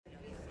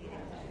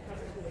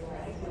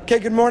Okay,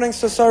 good morning.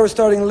 So sorry we're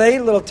starting late.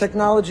 A little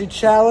technology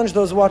challenge.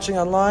 Those watching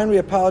online, we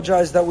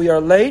apologize that we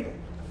are late.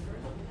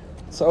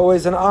 It's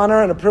always an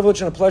honor and a privilege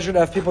and a pleasure to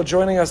have people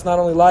joining us not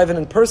only live and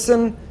in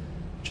person,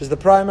 which is the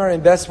primary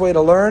and best way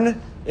to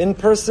learn, in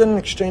person,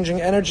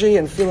 exchanging energy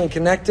and feeling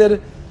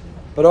connected,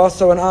 but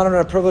also an honor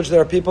and a privilege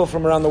there are people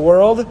from around the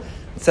world,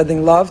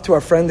 sending love to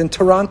our friend in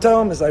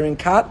Toronto, Ms. Irene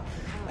Kott,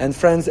 and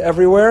friends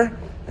everywhere.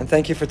 And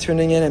thank you for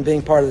tuning in and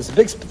being part of this. A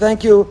big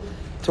thank you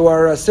to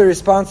our series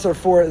sponsor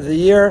for the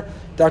year,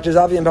 Dr.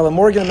 Zavi and Bella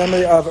Morgan, in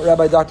memory of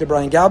Rabbi Dr.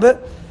 Brian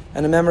Galbit,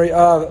 and in memory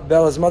of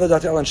Bella's mother,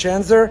 Dr. Ellen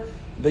Shanzer.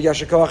 Big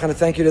yasher koach and a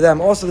thank you to them.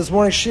 Also, this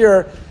morning's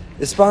shir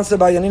is sponsored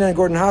by Yanina and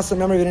Gordon Haas, in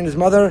memory of Yanina's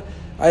mother,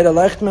 Aida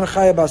Leichtman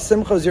Chaya Bas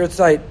Simcha, whose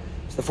yahrzeit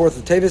is the 4th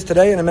of Tevis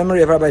today, and in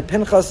memory of Rabbi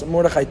Pinchas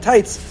Mordechai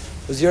Teitz,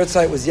 whose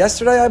yahrzeit was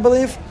yesterday, I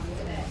believe.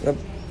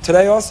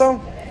 Today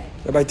also?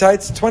 Rabbi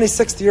Teitz,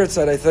 26th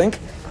yahrzeit, I think.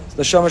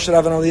 The Neshama should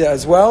have an aliyah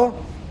as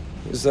well.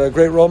 He was a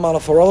great role model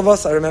for all of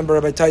us. I remember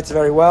Rabbi Teitz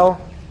very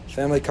well.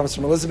 Family comes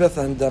from Elizabeth,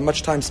 and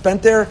much time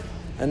spent there,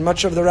 and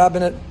much of the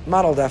rabbinate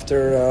modeled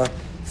after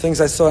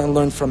things I saw and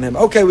learned from him.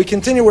 Okay, we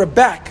continue. We're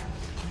back.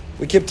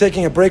 We keep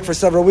taking a break for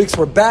several weeks.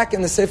 We're back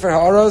in the Sefer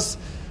Ha'aros,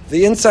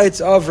 the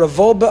insights of Rav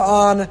Wolbe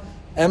on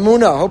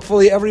Emunah.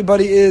 Hopefully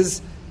everybody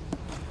is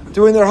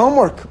doing their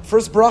homework.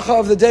 First bracha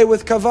of the day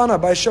with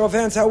Kavana. By show of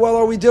hands, how well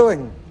are we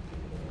doing?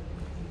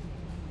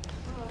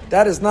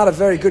 That is not a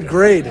very good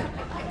grade.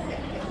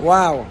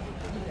 Wow.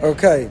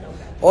 Okay.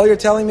 All you're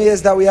telling me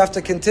is that we have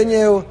to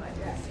continue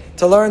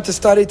to learn, to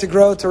study, to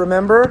grow, to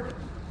remember.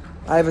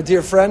 I have a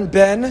dear friend,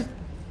 Ben,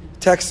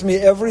 texts me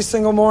every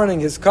single morning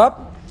his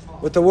cup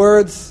with the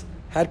words,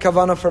 had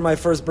kavana for my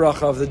first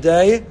bracha of the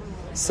day.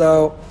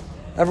 So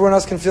everyone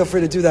else can feel free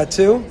to do that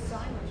too.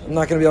 I'm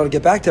not going to be able to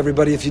get back to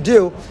everybody if you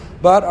do,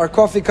 but our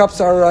coffee cups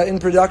are in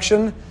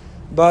production.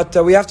 But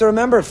we have to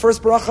remember,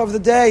 first bracha of the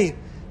day,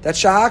 that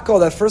shahakol,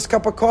 that first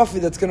cup of coffee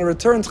that's going to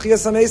return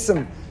tchiyas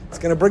hamesim. It's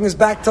going to bring us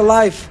back to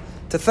life.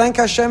 To thank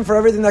Hashem for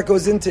everything that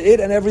goes into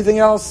it and everything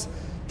else.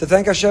 To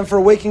thank Hashem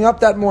for waking up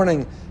that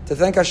morning. To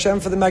thank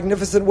Hashem for the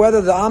magnificent weather,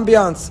 the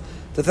ambiance.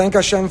 To thank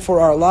Hashem for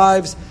our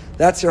lives.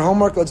 That's your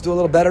homework. Let's do a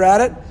little better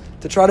at it.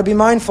 To try to be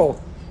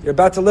mindful. You're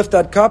about to lift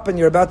that cup and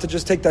you're about to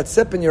just take that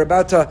sip and you're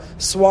about to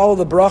swallow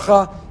the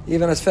bracha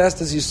even as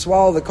fast as you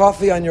swallow the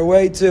coffee on your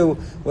way to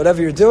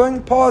whatever you're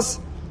doing.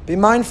 Pause. Be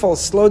mindful.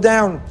 Slow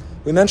down.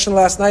 We mentioned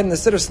last night in the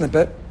Siddur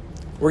snippet,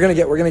 we're gonna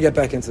get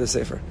back into the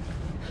Sefer.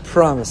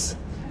 Promise.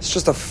 It's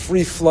just a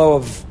free flow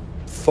of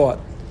thought,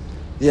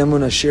 the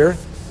Emunah shir.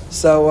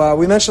 So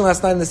we mentioned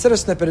last night in the Siddur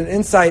snippet an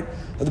insight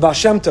of the Baal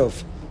Shem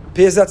Tov.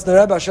 Piazetzna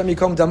Rebbe Hashem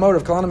Yikom Damor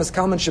of Kalanamas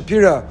Kalman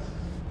Shapira,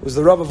 who was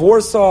the Rav of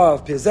Warsaw,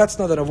 of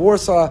Piazetzna, then of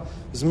Warsaw,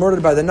 was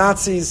murdered by the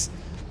Nazis.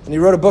 And he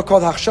wrote a book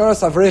called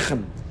Hachsharas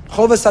Avrechim.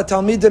 Chovas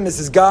HaTalmidim is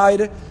his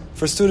guide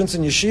for students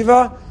in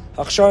yeshiva.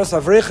 Hachsharas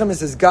Avrechim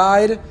is his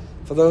guide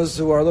for those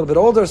who are a little bit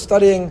older,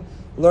 studying,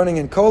 learning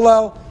in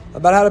Kollel,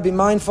 about how to be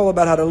mindful,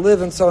 about how to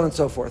live, and so on and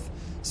so forth.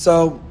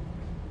 So,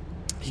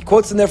 he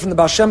quotes in there from the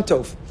Baal Shem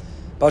Tov.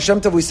 Baal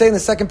Shem Tov, we say in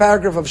the second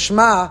paragraph of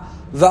Shema,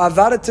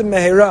 Va'avadatim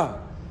mehera,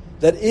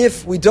 that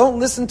if we don't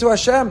listen to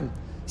Hashem,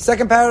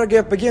 second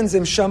paragraph begins,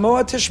 Im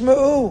shamoa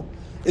tishma'u.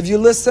 If you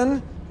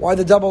listen, why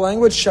the double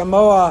language?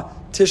 Shamoa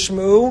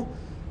tishma'u.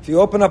 If you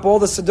open up all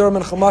the Siddurim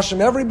and Chumashim,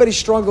 everybody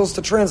struggles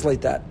to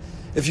translate that.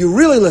 If you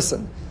really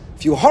listen,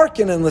 if you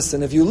hearken and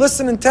listen, if you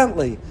listen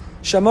intently,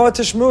 shamoa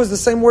tishma'u is the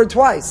same word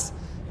twice.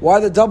 Why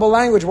the double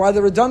language? Why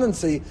the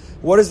redundancy?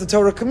 What is the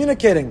Torah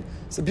communicating?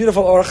 It's a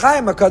beautiful Orach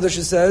Chaim HaKadosh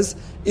who says,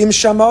 Im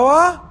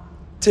shamoa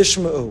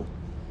tishma'u.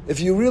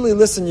 If you really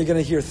listen, you're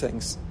going to hear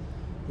things.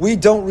 We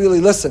don't really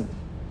listen.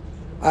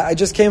 I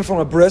just came from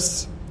a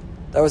bris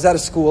that was out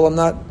of school.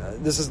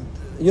 This is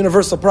a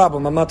universal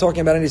problem. I'm not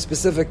talking about any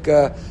specific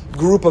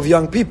group of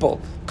young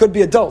people. Could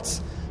be adults.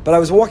 But I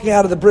was walking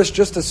out of the bris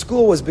just as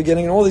school was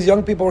beginning, and all these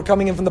young people were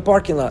coming in from the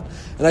parking lot.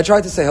 And I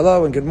tried to say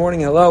hello and good morning,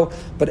 hello,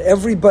 but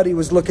everybody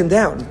was looking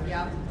down.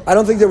 Yeah. I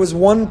don't think there was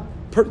one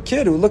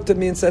kid who looked at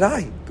me and said,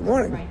 hi, good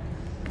morning.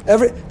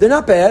 Right. They're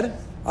not bad.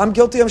 I'm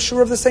guilty, I'm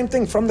sure, of the same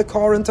thing. From the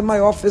car into my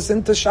office,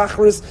 into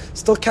Shacharis,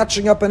 still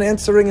catching up and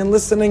answering and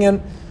listening.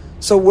 And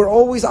so we're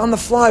always on the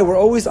fly. We're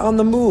always on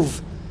the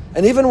move.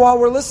 And even while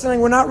we're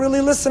listening, we're not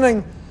really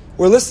listening.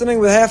 We're listening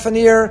with half an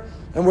ear,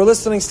 and we're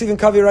listening, Stephen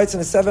Covey writes in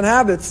his 7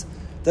 Habits,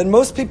 then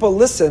most people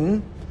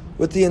listen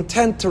with the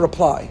intent to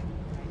reply.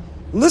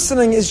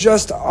 Listening is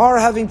just our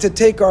having to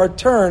take our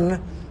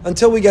turn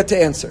until we get to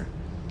answer.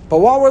 But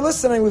while we're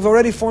listening, we've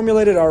already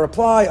formulated our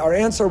reply, our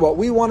answer, what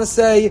we want to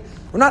say.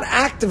 We're not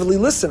actively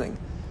listening.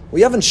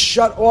 We haven't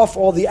shut off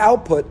all the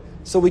output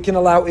so we can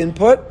allow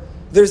input.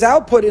 There's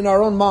output in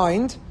our own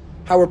mind,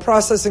 how we're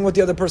processing what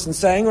the other person's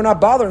saying. We're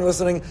not bothering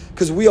listening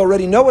because we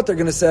already know what they're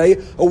going to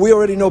say, or we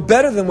already know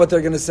better than what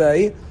they're going to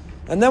say.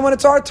 And then when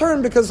it's our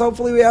turn, because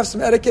hopefully we have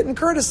some etiquette and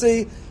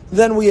courtesy,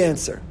 then we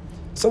answer.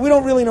 So we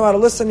don't really know how to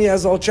listen. He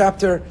has a whole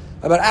chapter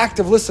about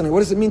active listening. What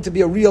does it mean to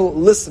be a real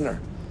listener?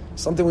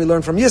 Something we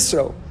learned from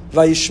Yisro.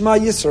 Vayishma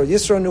Yisro.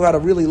 Yisro knew how to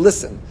really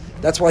listen.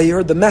 That's why he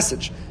heard the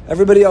message.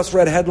 Everybody else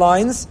read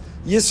headlines.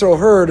 Yisro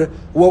heard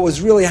what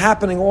was really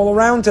happening all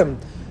around him.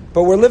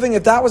 But we're living,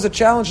 if that was a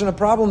challenge and a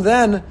problem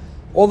then,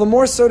 all the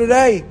more so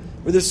today,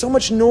 where there's so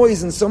much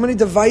noise and so many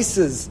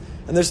devices,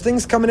 and there's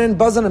things coming in,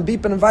 buzzing and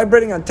beeping and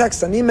vibrating on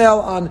text, on email,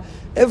 on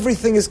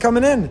everything is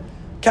coming in.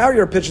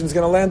 Carrier pigeon's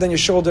going to land on your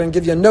shoulder and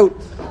give you a note.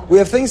 We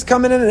have things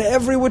coming in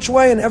every which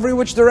way, in every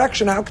which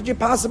direction. How could you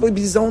possibly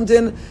be zoned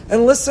in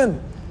and listen?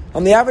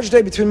 On the average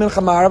day between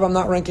Mincha Marav, I'm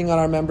not ranking on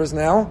our members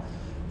now.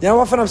 You know,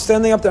 often I'm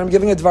standing up there, I'm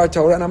giving a Dvar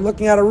Torah, and I'm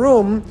looking at a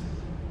room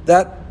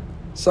that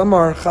some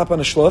are chap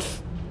and a shluf,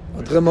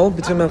 a drimmel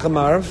between Mincha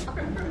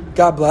Marav.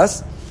 God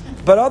bless.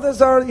 But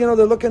others are,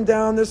 they're looking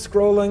down, they're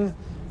scrolling.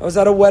 I was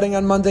at a wedding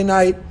on Monday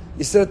night.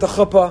 You sit at the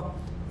chuppah.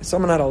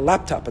 Someone had a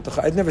laptop at the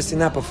chuppah. I'd never seen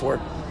that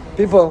before.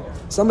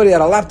 Somebody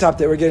had a laptop,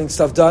 they were getting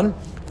stuff done.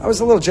 I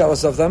was a little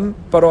jealous of them,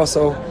 but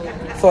also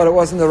thought it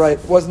wasn't the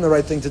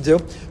right thing to do.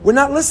 We're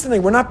not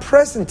listening. We're not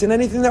present in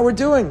anything that we're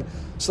doing.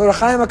 So Reb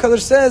Chaim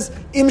HaKadosh says,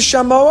 Im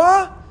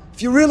shamoa,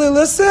 if you really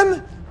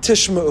listen,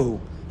 tishma'u.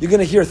 You're going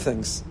to hear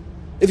things.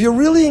 If you're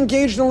really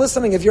engaged in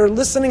listening, if you're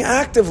listening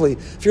actively,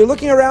 if you're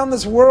looking around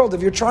this world,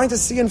 if you're trying to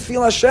see and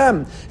feel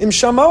Hashem, Im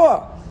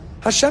shamoa.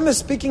 Hashem is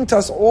speaking to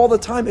us all the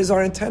time. Is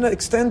our antenna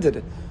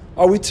extended?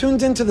 Are we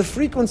tuned into the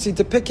frequency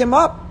to pick Him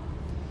up?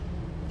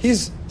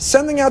 He's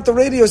sending out the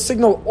radio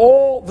signal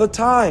all the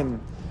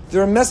time.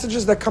 There are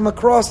messages that come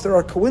across, there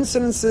are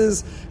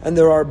coincidences, and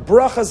there are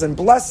brachas and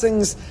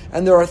blessings,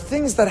 and there are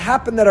things that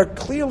happen that are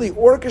clearly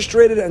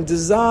orchestrated and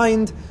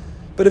designed.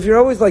 But if you're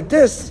always like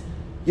this,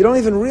 you don't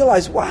even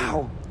realize,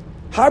 wow,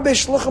 harbe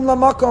shluchim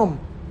lamakom.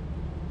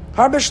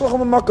 Harbe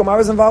shluchim lamakom. I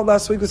was involved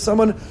last week with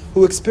someone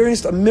who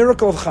experienced a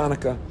miracle of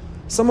Hanukkah.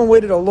 Someone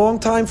waited a long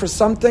time for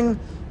something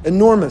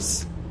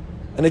enormous.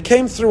 And it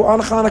came through on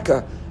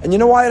Hanukkah. And you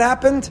know why it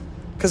happened?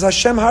 Because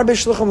Hashem harbe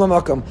shluchim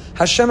lamakom.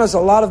 Hashem has a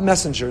lot of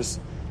messengers.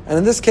 And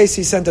in this case,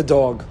 He sent a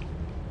dog.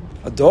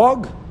 A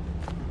dog?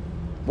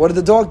 What did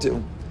the dog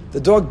do?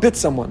 The dog bit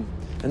someone.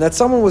 And that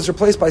someone was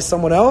replaced by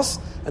someone else.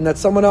 And that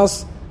someone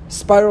else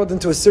spiraled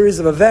into a series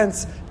of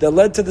events that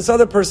led to this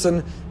other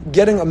person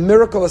getting a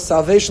miracle of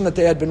salvation that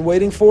they had been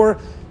waiting for,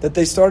 that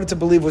they started to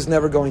believe was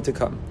never going to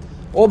come.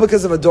 All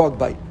because of a dog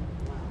bite.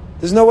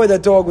 There's no way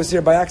that dog was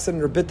here by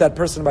accident or bit that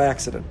person by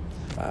accident.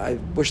 I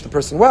wish the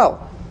person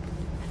well.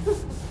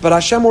 But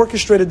Hashem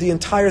orchestrated the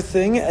entire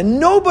thing, and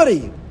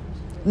nobody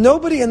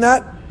in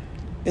that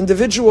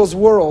individual's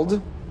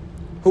world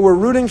who were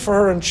rooting for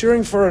her and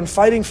cheering for her and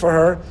fighting for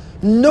her,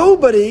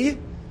 nobody,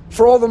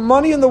 for all the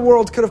money in the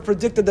world, could have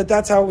predicted that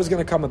that's how it was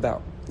going to come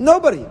about.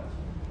 Nobody.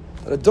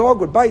 That a dog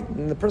would bite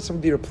and the person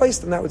would be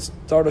replaced, and that would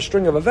start a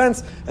string of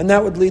events, and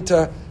that would lead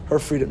to her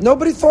freedom.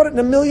 Nobody thought it in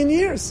a million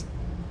years.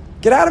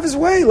 Get out of His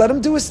way. Let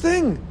Him do His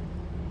thing.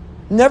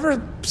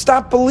 Never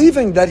stop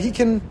believing that He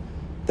can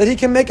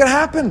make it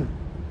happen.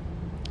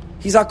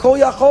 He's Hakol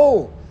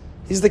Yachol.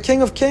 He's the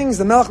King of Kings,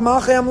 the Melech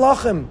Malchei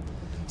Amlachim.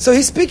 So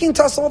He's speaking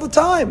to us all the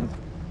time.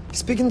 He's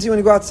speaking to you when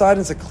you go outside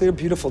and it's a clear,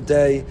 beautiful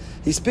day.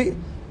 It's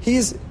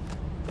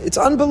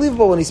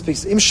unbelievable when He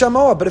speaks. Im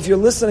shamoa, but if you're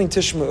listening,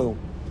 tishma'u.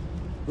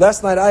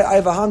 Last night, I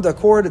have a Honda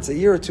Accord. It's a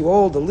year or two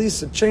old. The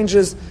lease, it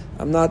changes.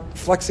 I'm not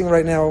flexing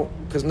right now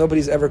because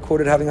nobody's ever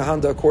quoted having a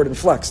Honda Accord and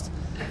flexed.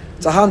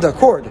 It's a Honda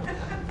Accord.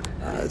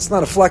 It's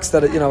not a flex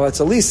that, it's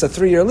a lease, a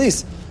 3-year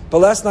lease. But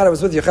last night I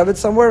was with Yocheved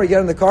somewhere. We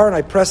get in the car and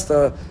I pressed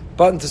the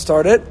button to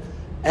start it.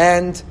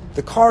 And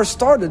the car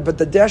started, but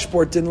the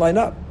dashboard didn't line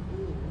up.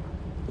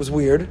 It was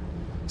weird.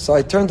 So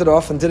I turned it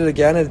off and did it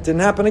again, and it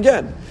didn't happen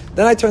again.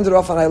 Then I turned it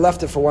off and I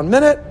left it for 1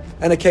 minute,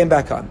 and it came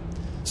back on.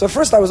 So at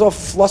first I was all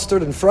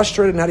flustered and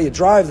frustrated, and how do you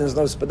drive? There's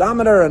no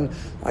speedometer, and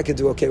I could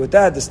do okay with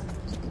that. This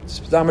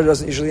speedometer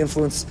doesn't usually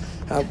influence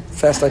how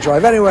fast I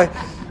drive anyway.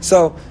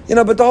 So,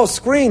 but the whole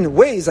screen,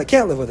 Waze, I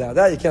can't live without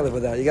that. You can't live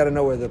without that. You got to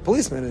know where the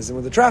policeman is and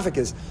where the traffic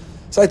is.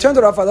 So I turned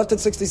it off, I left it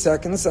 60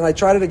 seconds, and I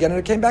tried it again, and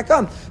it came back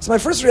on. So my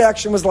first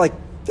reaction was like,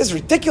 this is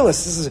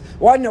ridiculous.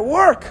 Why didn't it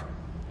work?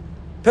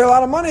 Pay a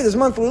lot of money, there's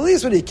monthly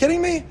lease, what are you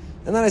kidding me?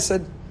 And then I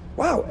said,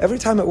 wow, every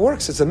time it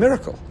works, it's a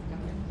miracle.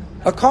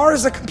 A car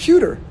is a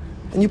computer,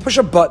 and you push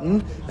a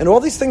button, and all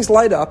these things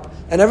light up,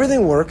 and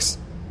everything works.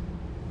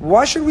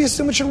 Why should we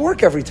assume it should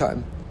work every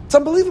time? It's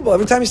unbelievable.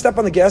 Every time you step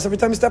on the gas, every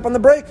time you step on the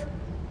brake,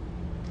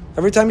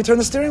 every time you turn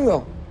the steering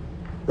wheel.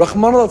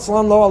 Rahman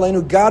al-Atzlan lo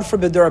aleinu, God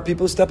forbid there are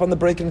people who step on the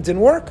brake and it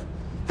didn't work.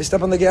 They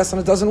step on the gas and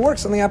it doesn't work.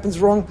 Something happens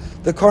wrong.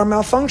 The car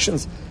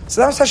malfunctions.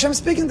 So that was Hashem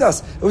speaking to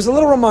us. It was a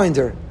little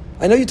reminder.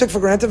 I know you took for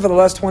granted for the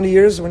last 20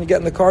 years when you get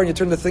in the car and you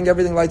turn the thing,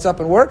 everything lights up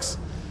and works.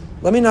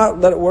 Let me not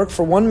let it work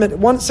for 1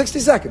 minute, 60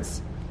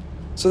 seconds.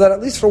 So that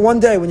at least for one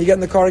day when you get in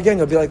the car again,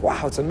 you'll be like,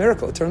 wow, it's a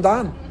miracle. It turned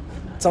on.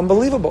 It's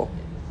unbelievable.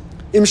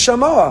 Im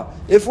shamoa,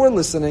 if we're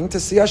listening to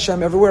see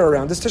Hashem everywhere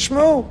around us,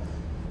 tishmu.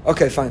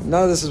 Okay, fine.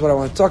 Now this is what I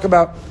want to talk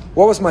about.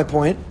 What was my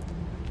point?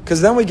 Because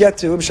then we get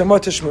to Im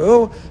shamoa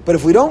tishmu. But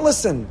if we don't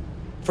listen,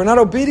 if we're not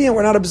obedient,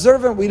 we're not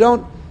observant, we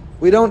don't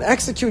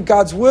execute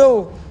God's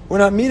will, we're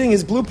not meeting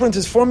His blueprint,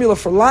 His formula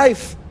for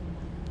life.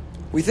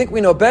 We think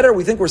we know better,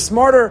 we think we're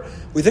smarter,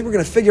 we think we're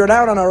going to figure it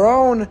out on our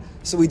own,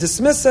 so we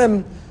dismiss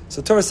Him.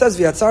 So Torah says,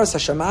 V'yatzaras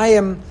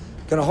hashamayim,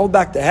 going to hold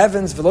back the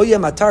heavens. V'lo yeh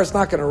matar, it's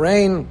not going to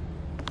rain.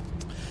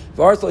 And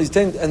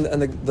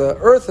the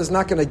earth is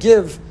not going to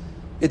give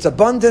its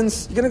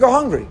abundance. You're going to go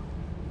hungry.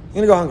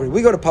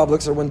 We go to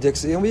Publix or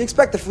Winn-Dixie and we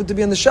expect the food to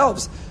be on the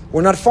shelves.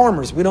 We're not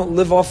farmers. We don't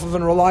live off of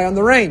and rely on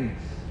the rain.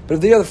 But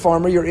if you're the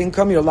farmer, your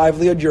income, your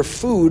livelihood, your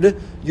food,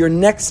 your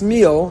next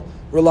meal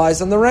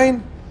relies on the rain.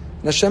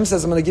 And Hashem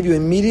says, I'm going to give you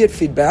immediate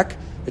feedback.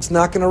 It's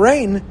not going to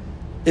rain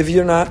if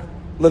you're not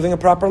living a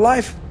proper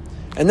life.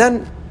 And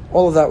then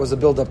all of that was a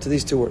build-up to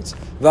these two words.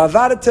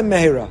 Va'avadatem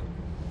mehera.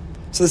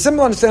 So the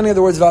simple understanding of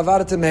the words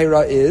va'avadatem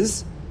mehera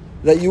is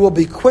that you will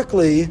be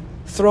quickly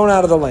thrown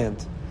out of the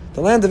land.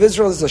 The land of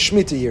Israel is a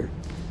Shemitah year.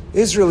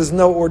 Israel is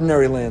no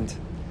ordinary land.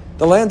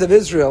 The land of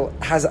Israel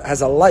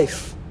has a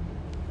life,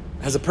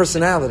 has a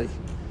personality.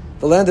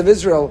 The land of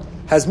Israel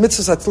has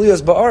mitzvahs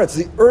atzliyos ba'aretz.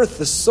 The earth,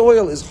 the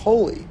soil is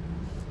holy.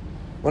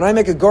 When I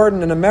make a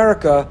garden in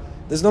America,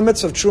 there's no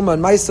mitzvah of truma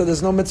and maisa,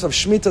 there's no mitzvah of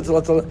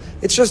Shemitah.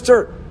 It's just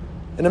dirt.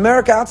 In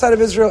America, outside of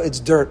Israel, it's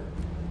dirt.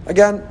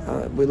 Again,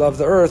 we love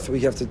the earth,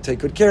 we have to take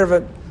good care of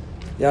it,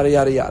 yada,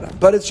 yada, yada.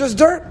 But it's just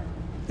dirt.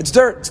 It's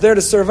dirt. It's there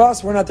to serve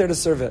us, we're not there to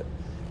serve it.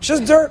 It's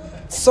just dirt.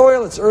 It's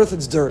soil, it's earth,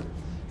 it's dirt.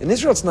 In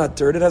Israel, it's not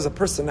dirt. It has a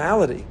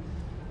personality.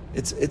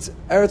 It's Eretz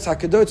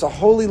HaKadosh. It's a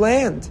holy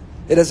land.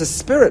 It has a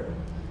spirit.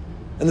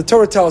 And the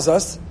Torah tells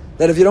us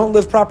that if you don't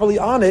live properly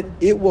on it,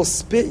 it will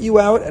spit you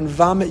out and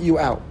vomit you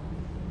out.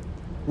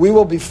 We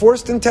will be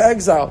forced into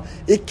exile.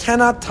 It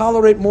cannot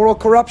tolerate moral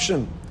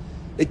corruption.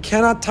 It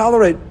cannot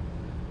tolerate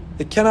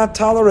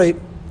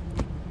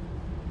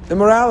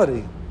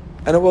immorality.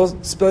 And it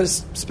will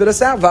spit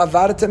us out.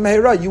 Va'avadatem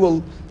mehera. You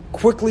will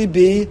quickly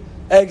be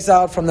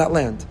exiled from that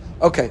land.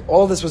 Okay,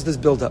 all this was this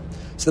build-up.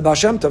 So the Baal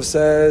Shem Tov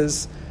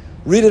says,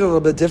 read it a little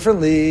bit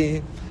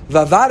differently.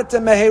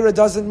 Va'avadatem mehera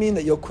doesn't mean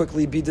that you'll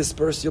quickly be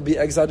dispersed, you'll be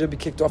exiled, you'll be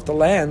kicked off the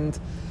land.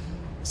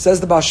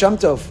 Says the Baal Shem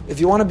Tov, if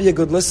you want to be a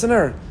good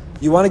listener,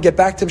 you want to get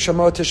back to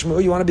Shamo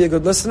Tishmu, you want to be a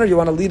good listener, you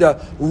want to lead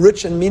a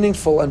rich and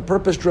meaningful and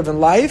purpose-driven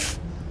life,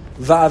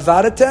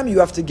 va'avadatem, you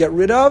have to get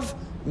rid of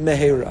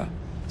mehera.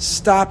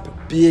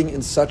 Stop being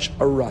in such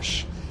a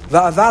rush.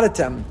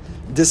 Va'avadatem,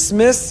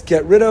 dismiss,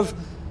 get rid of.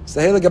 The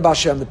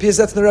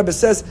Piyazetz the Rebbe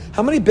says,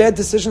 how many bad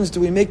decisions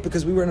do we make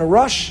because we were in a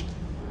rush?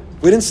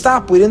 We didn't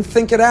stop. We didn't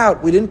think it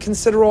out. We didn't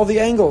consider all the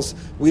angles.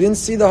 We didn't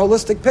see the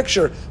holistic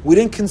picture. We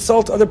didn't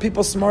consult other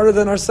people smarter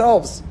than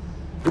ourselves.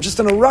 We're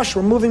just in a rush.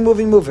 We're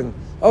moving.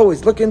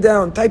 Always looking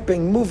down,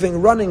 typing,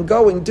 moving, running,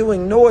 going,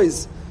 doing,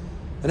 noise.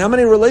 And how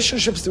many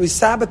relationships do we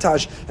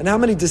sabotage? And how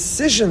many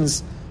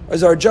decisions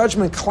is our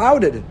judgment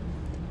clouded?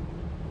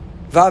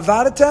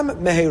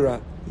 Va'avadatem mehera.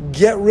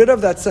 Get rid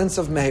of that sense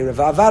of mehera.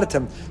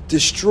 Va'avadatem.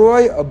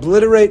 Destroy,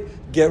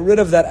 obliterate, get rid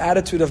of that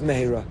attitude of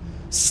mehera.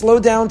 Slow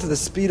down to the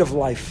speed of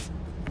life.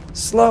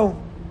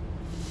 Slow.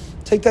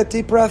 Take that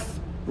deep breath.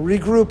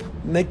 Regroup.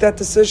 Make that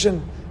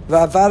decision.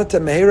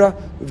 Va'avadatem mehera.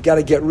 We've got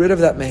to get rid of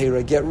that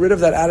mehera. Get rid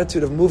of that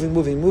attitude of moving,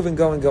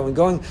 going,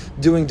 doing.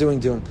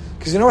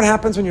 Because you know what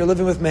happens when you're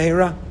living with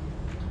mehera?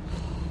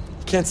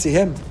 You can't see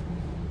him.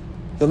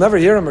 You'll never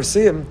hear him or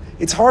see him.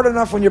 It's hard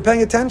enough when you're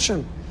paying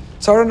attention.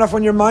 It's hard enough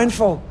when you're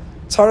mindful.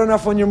 It's hard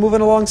enough when you're moving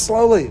along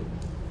slowly.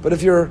 But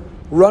if you're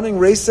running,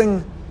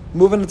 racing,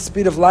 moving at the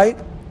speed of light,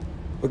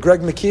 what Greg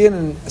McKeon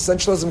in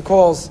Essentialism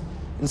calls,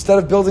 instead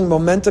of building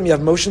momentum, you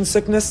have motion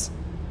sickness.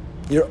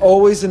 You're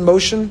always in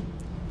motion,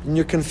 and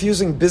you're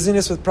confusing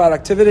busyness with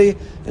productivity,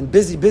 and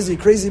busy,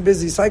 crazy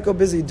busy, psycho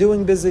busy,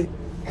 doing busy.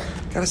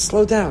 Got to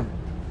slow down.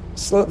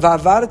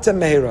 Va'avadatem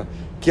mehera.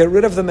 Get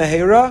rid of the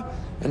mehera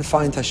and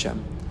find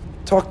Hashem.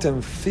 Talk to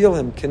Him, feel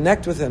Him,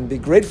 connect with Him, be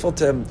grateful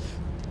to Him,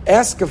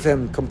 ask of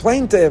Him,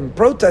 complain to Him,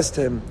 protest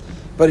Him,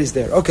 but He's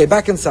there. Okay,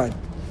 back inside.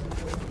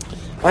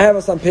 I have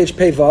us on page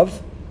Pei Vav.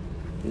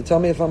 You tell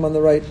me if I'm on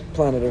the right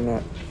planet or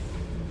not.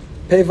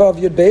 Pei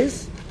Vav Yud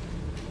Beis?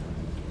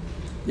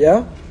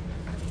 Yeah?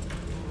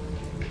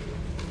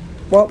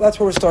 Well, that's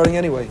where we're starting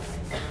anyway.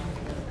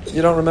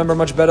 You don't remember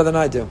much better than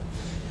I do.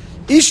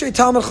 Ishay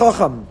Talmud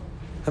Chacham.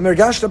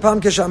 Hamergashta Pam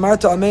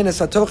Keshamarta Amen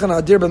Esatochen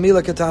Adir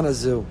B'Mila Ketana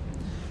Zu.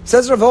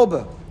 Says Rav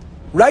Olba,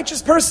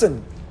 righteous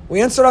person. We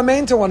answer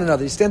Amen to one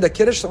another. You stand at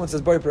Kiddush, someone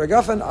says Boy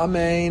Peragafen,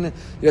 Amen.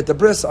 You're at the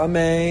Bris,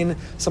 Amen.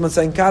 Someone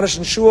saying Kaddish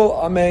and Shul,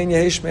 Amen.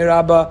 Yehesh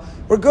Meiraba.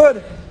 We're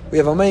good. We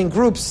have Amen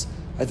groups.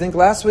 I think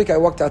last week I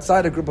walked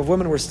outside, a group of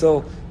women were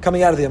still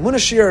coming out of the Emunah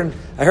Shir, and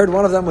I heard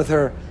one of them with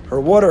her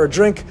water or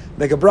drink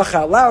make a bracha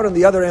out loud, and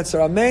the other answer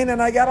Amen,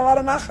 and I got a lot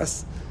of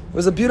nachas. It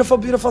was a beautiful,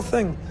 beautiful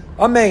thing.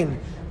 Amen.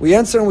 We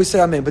answer and we say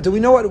Amen. But do we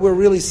know what we're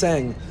really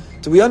saying?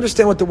 Do we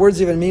understand what the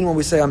words even mean when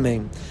we say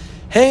Amen?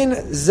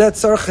 Hein zet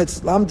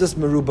tzarchetz lamdas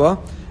meruba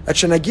at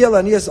shenagia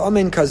lanias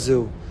amen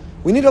kazu.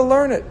 We need to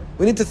learn it.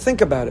 We need to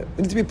think about it.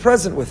 We need to be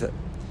present with it.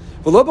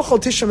 And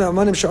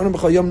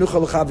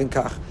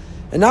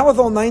not with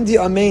all 90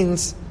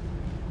 amens.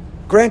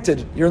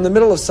 Granted, you're in the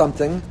middle of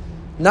something.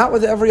 Not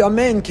with every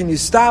amen can you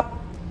stop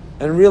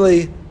and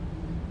really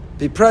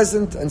be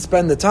present and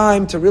spend the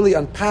time to really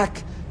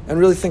unpack and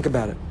really think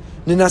about it.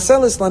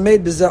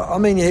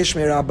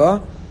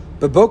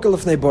 Beboka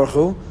l'fnei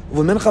borchu,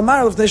 u'v'mincha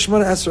mar l'fnei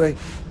shmona esrei.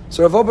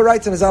 So Rav Oba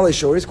writes in his Alei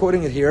Shor, he's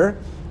quoting it here,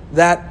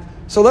 that,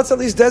 so let's at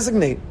least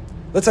designate,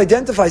 let's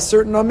identify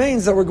certain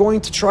amains that we're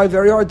going to try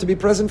very hard to be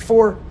present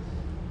for.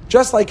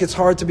 Just like it's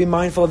hard to be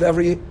mindful of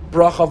every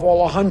bracha of all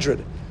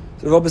 100.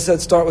 So Rav Oba said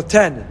start with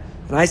 10,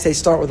 and I say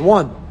start with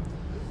 1.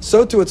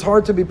 So too it's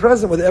hard to be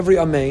present with every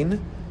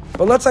amain,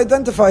 but let's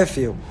identify a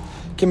few.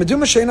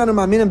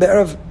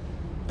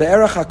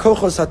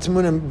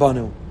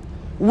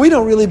 We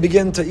don't really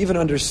begin to even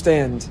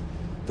understand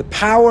the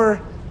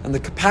power and the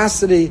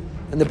capacity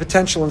and the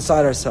potential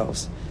inside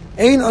ourselves.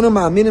 We don't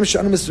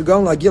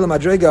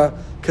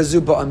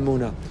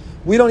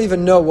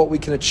even know what we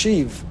can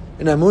achieve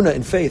in Emunah,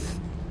 in faith.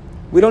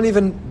 We don't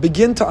even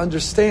begin to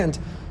understand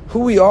who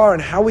we are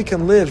and how we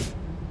can live,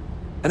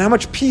 and how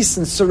much peace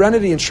and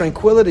serenity and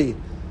tranquility,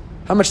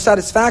 how much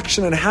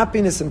satisfaction and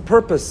happiness and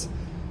purpose,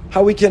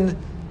 how we can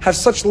have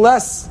such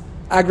less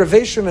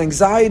aggravation,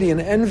 anxiety,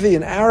 and envy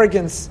and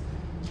arrogance.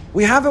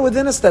 We have it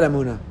within us, that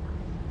Emunah.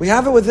 We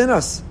have it within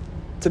us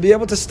to be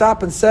able to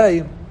stop and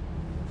say,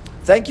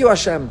 thank you,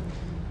 Hashem.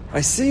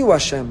 I see you,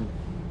 Hashem.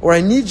 Or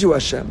I need you,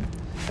 Hashem.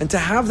 And to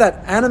have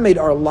that animate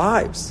our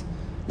lives.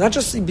 Not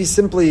just be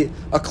simply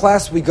a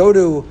class we go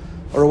to,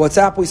 or a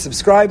WhatsApp we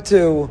subscribe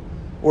to,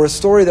 or a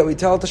story that we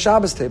tell at the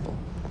Shabbos table.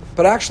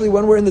 But actually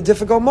when we're in the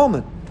difficult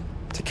moment,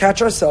 to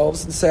catch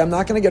ourselves and say, I'm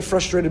not going to get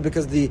frustrated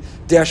because the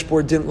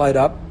dashboard didn't light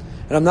up.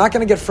 And I'm not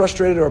going to get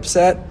frustrated or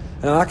upset.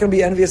 And I'm not going to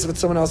be envious of what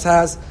someone else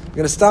has. I'm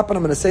going to stop and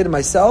I'm going to say to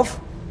myself,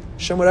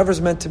 Hashem, whatever's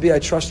meant to be, I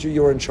trust you,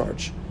 you're in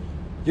charge.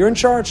 You're in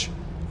charge.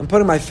 I'm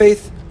putting my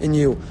faith in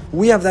you.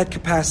 We have that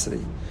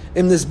capacity.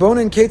 In this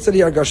bone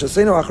ketzadi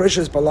argashaseno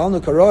achreshes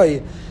palalnu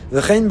karoi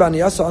v'chein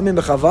baniyaso amin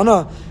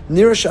bechavana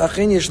nira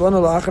she'achin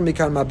yishlanu la'achar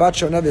mikan mabat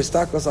shona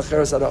v'estaklas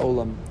acheres ad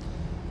ha'olam.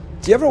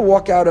 Do you ever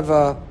work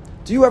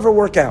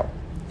out?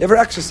 You ever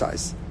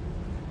exercise?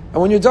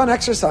 And when you're done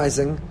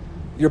exercising,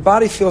 your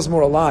body feels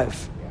more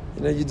alive.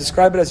 You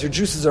describe it as your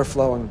juices are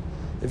flowing.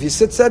 If you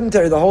sit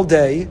sedentary the whole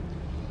day,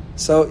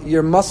 so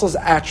your muscles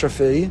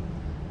atrophy.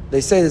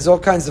 They say there's all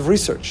kinds of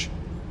research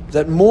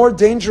that more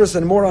dangerous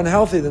and more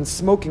unhealthy than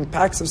smoking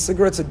packs of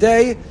cigarettes a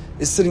day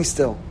is sitting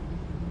still,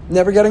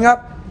 never getting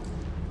up.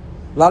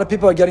 A lot of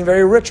people are getting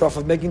very rich off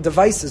of making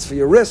devices for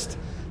your wrist.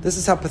 This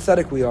is how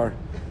pathetic we are,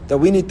 that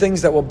we need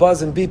things that will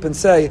buzz and beep and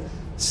say,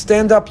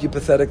 stand up, you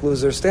pathetic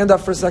loser. Stand up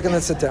for a second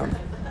and sit down.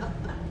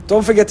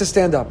 Don't forget to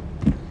stand up.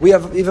 We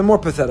have even more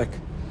pathetic.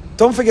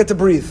 Don't forget to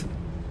breathe.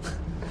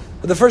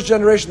 We're the first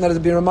generation that has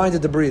been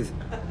reminded to breathe.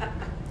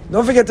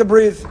 Don't forget to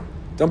breathe.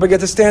 Don't forget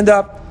to stand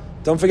up.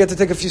 Don't forget to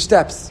take a few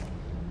steps.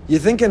 You're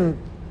thinking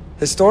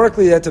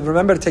historically that to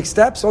remember to take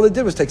steps? All they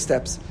did was take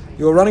steps.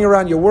 You were running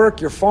around your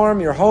work, your farm,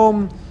 your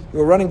home. You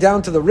were running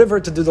down to the river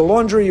to do the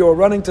laundry. You were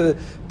running to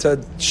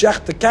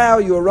shech the cow.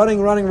 You were running.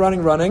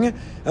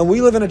 And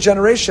we live in a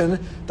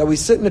generation that we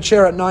sit in a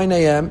chair at 9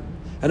 a.m.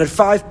 and at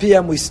 5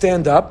 p.m. we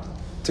stand up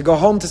to go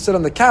home to sit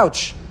on the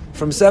couch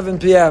from 7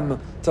 p.m.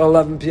 to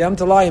 11 p.m.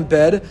 to lie in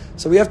bed.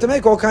 So we have to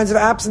make all kinds of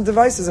apps and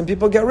devices, and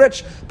people get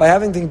rich by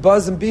having things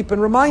buzz and beep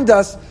and remind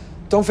us,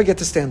 don't forget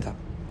to stand up.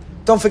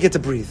 Don't forget to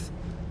breathe.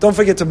 Don't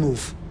forget to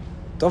move.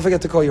 Don't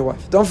forget to call your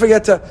wife.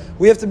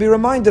 We have to be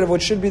reminded of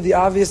what should be the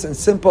obvious and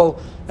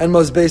simple and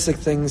most basic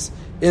things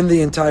in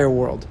the entire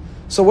world.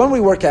 So when we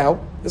work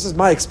out, this is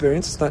my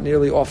experience, it's not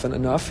nearly often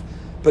enough,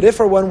 but if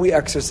or when we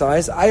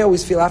exercise, I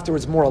always feel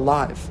afterwards more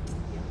alive.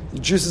 The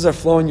juices are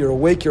flowing, you're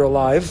awake, you're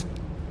alive.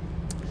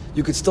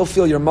 You could still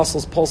feel your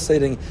muscles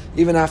pulsating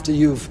even after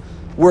you've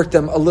worked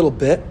them a little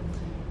bit.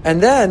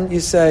 And then you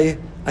say,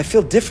 I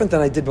feel different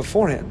than I did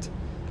beforehand.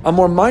 I'm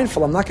more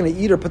mindful. I'm not going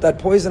to eat or put that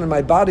poison in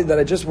my body that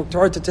I just worked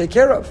hard to take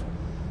care of.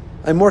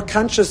 I'm more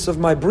conscious of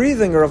my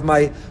breathing or of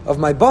my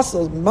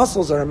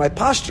muscles or my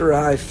posture,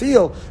 how I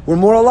feel. We're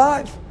more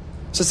alive.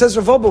 So it says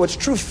Rav Oba, what's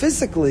true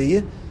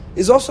physically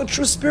is also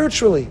true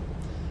spiritually.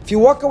 If you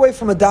walk away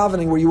from a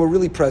davening where you were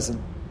really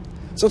present,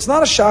 so it's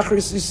not a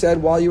shachris you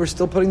said while you were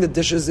still putting the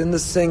dishes in the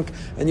sink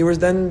and you were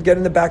then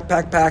getting the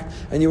backpack packed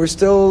and you were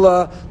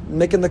still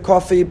making the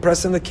coffee,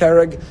 pressing the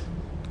Keurig.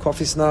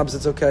 Coffee snobs,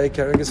 it's okay.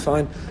 Keurig is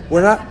fine.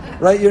 We're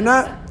not, right? You're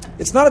not,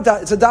 it's not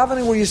it's a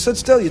davening where you stood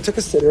still. You took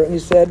a sitter and you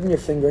said in your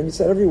finger and you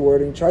said every word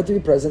and you tried to be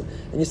present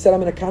and you said,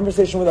 I'm in a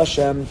conversation with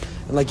Hashem.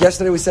 And like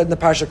yesterday we said in the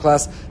Parsha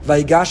class,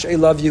 Vayigash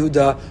Elav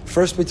Yehuda.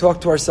 First we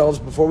talk to ourselves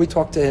before we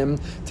talk to Him,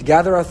 to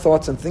gather our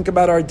thoughts and think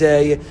about our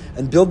day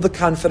and build the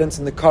confidence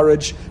and the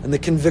courage and the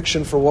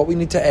conviction for what we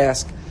need to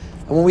ask.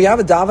 And when we have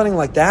a davening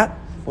like that,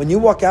 when you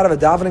walk out of a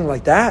davening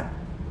like that,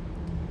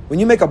 when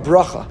you make a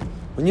bracha,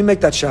 when you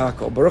make that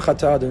shakol, Baruch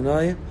Atah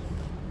Adonai,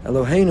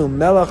 Eloheinu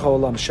Melech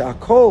Haolam,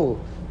 shakol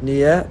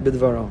niyeh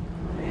b'dvaro.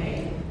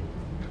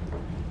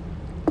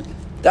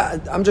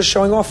 I'm just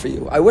showing off for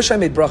you. I wish I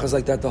made brachas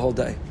like that the whole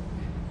day.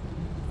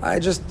 I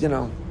just,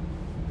 I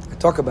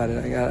talk about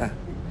it.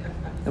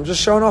 I'm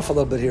just showing off a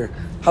little bit here.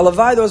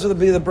 Halavai, those would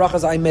be the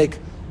brachas I make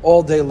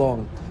all day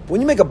long. But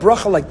when you make a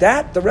bracha like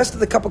that, the rest of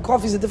the cup of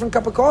coffee is a different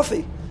cup of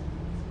coffee.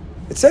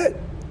 It's it.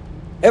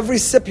 Every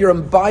sip you're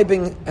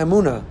imbibing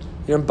Emunah.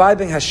 You're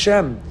imbibing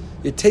Hashem.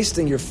 You're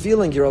tasting, you're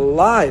feeling, you're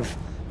alive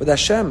with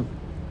Hashem.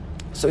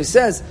 So he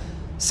says,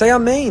 say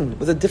Amen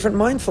with a different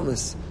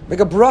mindfulness. Make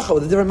a bracha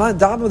with a different mind,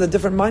 daven with a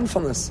different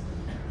mindfulness.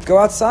 Go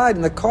outside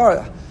in the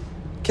car,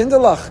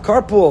 kinderlach,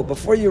 carpool,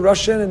 before you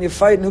rush in and you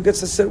fight and who gets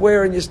to sit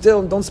where and you're still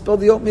and don't spill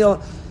the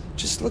oatmeal.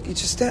 Just look, you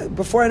just stand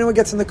before anyone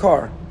gets in the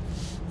car.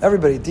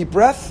 Everybody, deep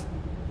breath,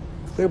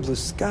 clear blue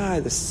sky,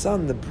 the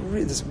sun, the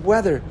breeze, this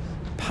weather,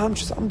 palm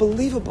trees,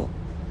 unbelievable.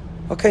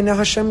 Okay, now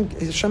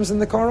Hashem's in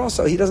the car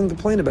also. He doesn't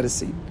complain about his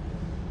seat.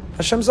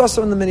 Hashem's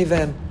also in the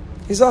minivan.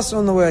 He's also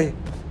on the way.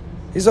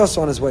 He's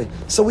also on his way.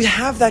 So we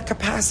have that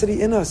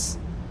capacity in us.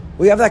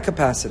 We have that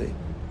capacity.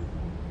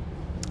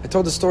 I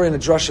told the story in a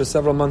drasha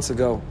several months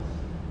ago.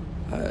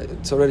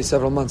 It's already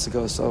several months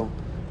ago, so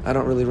I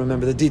don't really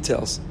remember the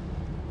details.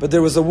 But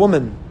there was a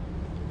woman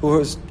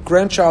whose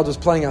grandchild was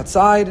playing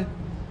outside.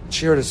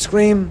 She heard a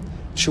scream.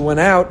 She went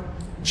out.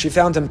 She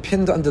found him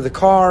pinned under the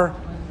car.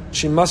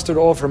 She mustered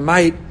all of her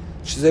might.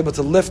 She was able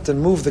to lift and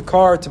move the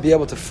car to be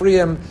able to free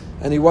him,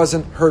 and he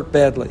wasn't hurt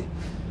badly.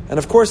 And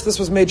of course, this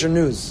was major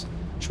news.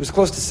 She was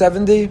close to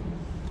 70,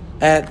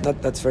 and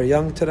that's very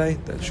young today.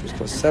 That she was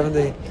close to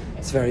 70.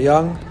 It's very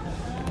young.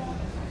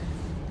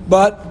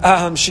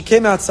 But she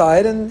came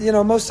outside, and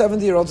most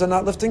 70-year-olds are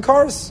not lifting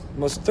cars.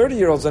 Most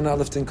 30-year-olds are not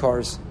lifting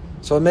cars.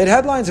 So it made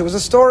headlines. It was a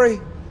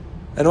story,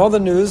 and all the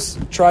news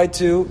tried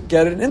to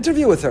get an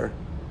interview with her.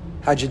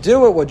 How'd you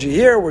do it? What'd you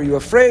hear? Were you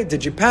afraid?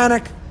 Did you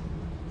panic?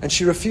 And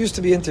she refused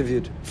to be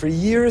interviewed for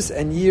years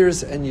and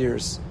years and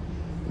years.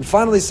 And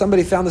finally,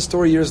 somebody found the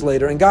story years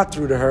later and got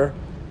through to her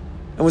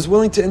and was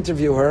willing to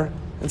interview her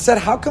and said,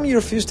 how come you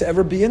refuse to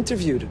ever be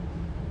interviewed?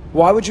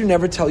 Why would you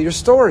never tell your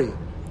story?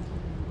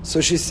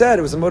 So she said,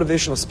 it was a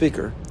motivational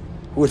speaker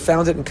who had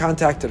found it and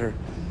contacted her.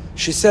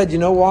 She said, you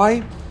know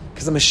why?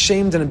 Because I'm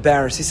ashamed and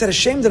embarrassed. He said,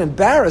 ashamed and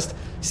embarrassed?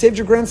 You saved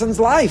your grandson's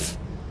life.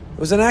 It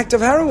was an act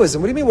of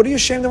heroism. What do you mean? What are you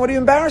ashamed and what are you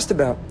embarrassed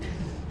about?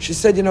 She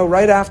said,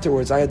 right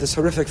afterwards, I had this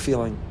horrific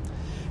feeling.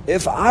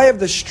 If I have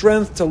the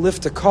strength to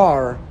lift a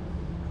car,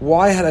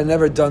 why had I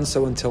never done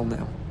so until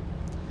now?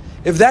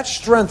 If that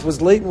strength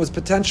was latent, was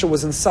potential,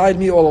 was inside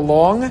me all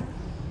along,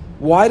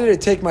 why did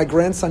it take my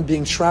grandson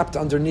being trapped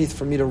underneath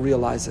for me to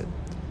realize it,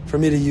 for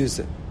me to use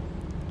it?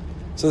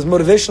 So this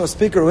motivational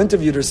speaker who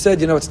interviewed her said,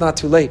 it's not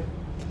too late.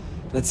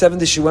 And at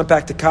 70, she went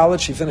back to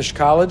college. She finished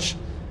college,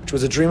 which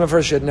was a dream of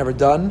hers she had never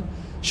done.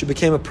 She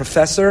became a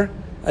professor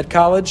at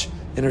college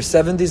in her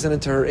 70s and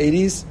into her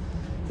 80s.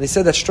 And he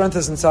said that strength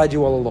is inside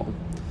you all along.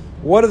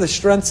 What are the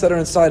strengths that are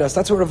inside us?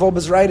 That's what Rav Wolbe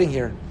is writing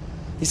here.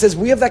 He says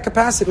we have that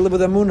capacity to live with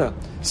Emunah.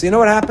 So you know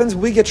what happens?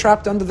 We get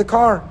trapped under the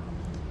car.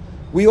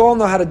 We all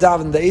know how to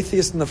daven, the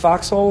atheist in the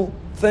foxhole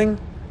thing,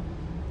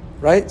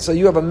 right? So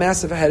you have a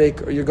massive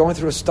headache, or you're going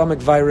through a stomach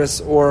virus,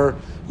 or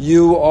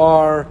you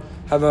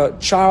have a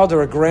child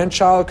or a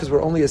grandchild, because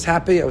we're only as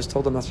happy. I was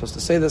told I'm not supposed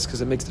to say this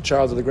because it makes the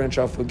child or the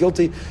grandchild feel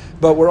guilty,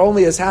 but we're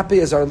only as happy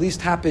as our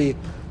least happy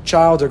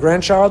child or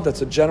grandchild.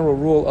 That's a general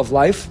rule of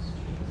life.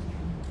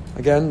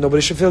 Again,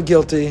 nobody should feel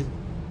guilty,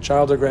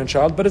 child or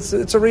grandchild, but it's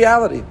a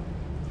reality.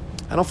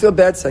 I don't feel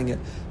bad saying it,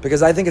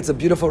 because I think it's a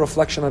beautiful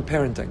reflection on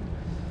parenting.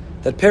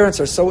 That parents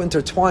are so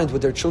intertwined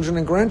with their children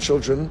and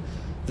grandchildren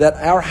that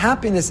our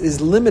happiness is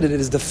limited, it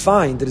is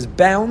defined, it is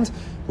bound.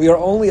 We are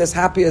only as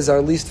happy as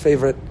our least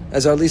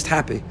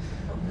happy.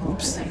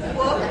 Oops.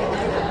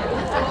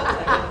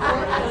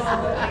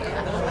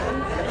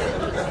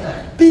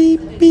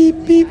 Beep,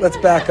 beep, beep. Let's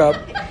back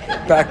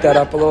that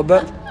up a little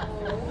bit.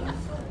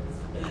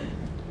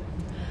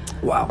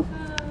 Wow.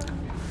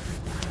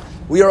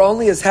 We are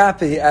only as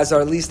happy as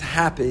our least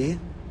happy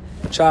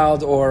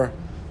child or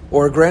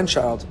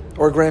grandchild.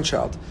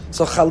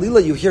 So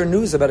Khalila, you hear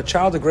news about a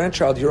child or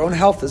grandchild, your own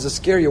health is a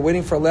scare, you're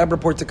waiting for a lab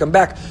report to come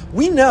back.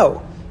 We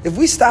know, if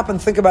we stop and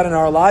think about it in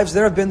our lives,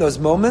 there have been those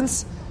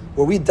moments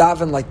where we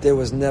daven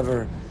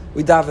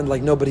we davened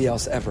like nobody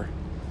else ever.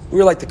 We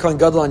were like the Kohen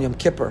Gadol on Yom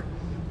Kippur.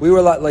 We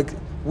were like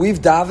we've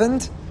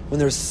davened when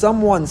there's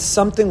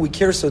something we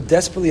care so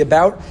desperately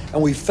about,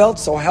 and we felt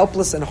so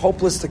helpless and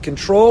hopeless to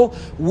control.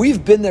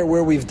 We've been there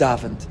where we've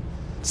davened.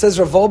 Says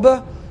Rav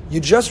Wolbe,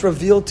 you just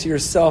revealed to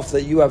yourself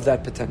that you have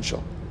that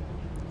potential.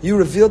 You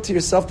revealed to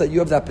yourself that you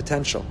have that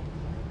potential.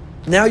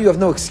 Now you have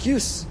no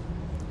excuse.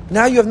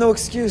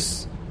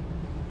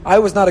 I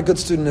was not a good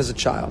student as a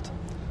child.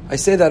 I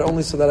say that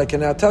only so that I can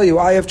now tell you,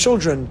 I have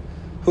children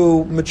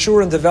who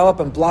mature and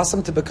develop and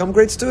blossom to become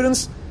great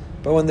students,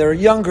 but when they're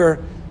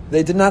younger,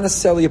 they did not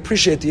necessarily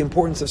appreciate the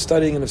importance of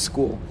studying and of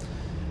school.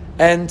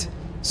 And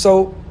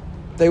so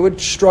they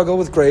would struggle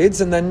with grades,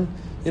 and then,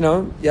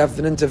 you have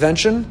an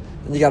intervention,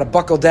 and you got to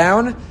buckle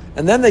down,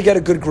 and then they get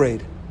a good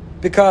grade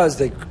because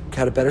they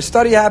had a better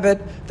study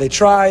habit, they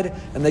tried,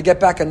 and they get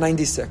back a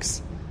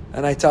 96.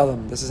 And I tell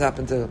them, this has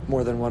happened to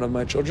more than one of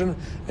my children,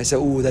 I say,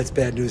 ooh, that's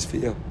bad news for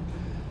you.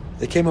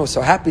 They came home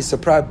so happy, so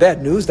proud.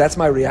 Bad news, that's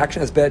my reaction.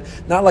 That's bad.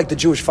 Not like the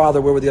Jewish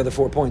father, where were the other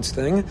 4 points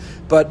thing,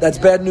 but that's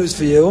bad news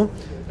for you.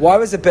 Why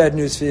was it bad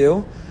news for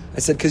you? I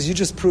said, because you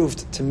just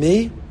proved to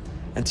me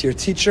and to your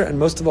teacher, and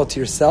most of all to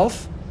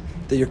yourself,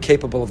 that you're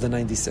capable of the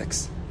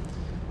 96.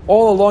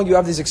 all along you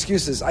have these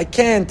excuses. I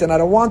can't, and I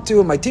don't want to,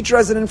 and my teacher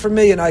has it in for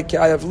me, and I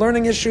have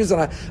learning issues,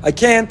 and I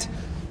can't.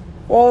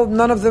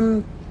 None of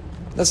them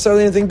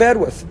necessarily anything bad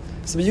with.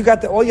 So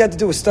all you had to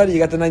do was study. You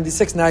got the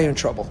 96. Now you're in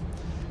trouble,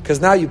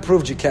 because now you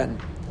proved you can.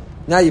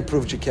 Now you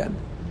proved you can.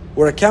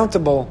 We're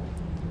accountable.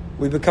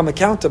 We become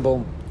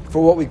accountable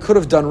for what we could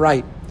have done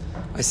right.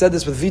 I said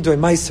this with Vidoy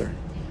Meiser.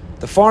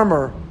 The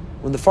farmer,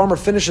 when the farmer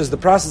finishes the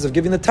process of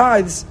giving the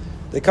tithes,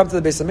 they come to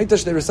the Beis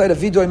HaMikdash, they recite a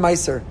Vidoy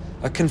Meiser,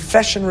 a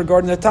confession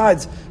regarding the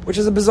tithes, which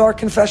is a bizarre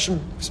confession.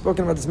 We've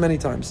spoken about this many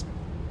times.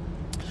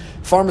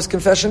 Farmer's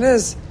confession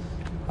is,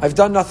 I've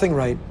done nothing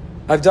right.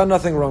 I've done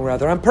nothing wrong,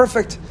 rather. I'm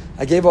perfect.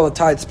 I gave all the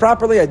tithes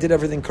properly. I did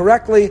everything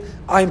correctly.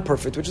 I'm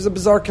perfect, which is a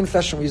bizarre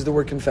confession. We use the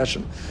word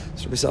confession.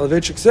 So Rabbi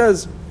Soloveitchik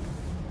says,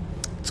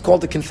 it's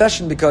called a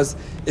confession because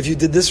if you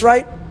did this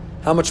right,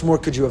 how much more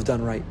could you have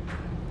done right?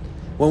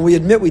 When we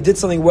admit we did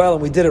something well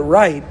and we did it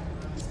right,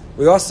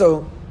 we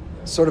also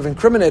sort of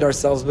incriminate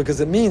ourselves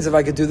because it means if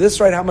I could do this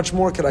right, how much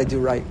more could I do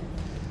right?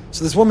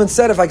 So this woman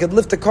said, if I could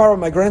lift a car when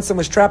my grandson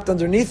was trapped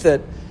underneath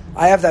it,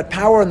 I have that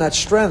power and that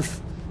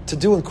strength to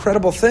do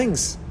incredible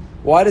things.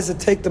 Why does it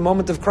take the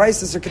moment of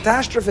crisis or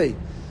catastrophe?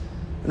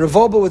 And Rav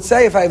Wolbe would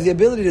say, if I have the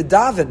ability to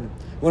daven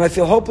when I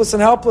feel hopeless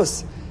and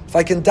helpless, if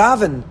I can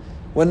daven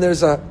when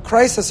there's a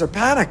crisis or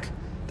panic,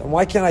 then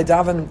why can't I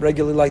daven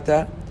regularly like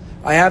that?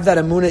 I have that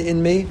emunah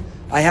in me.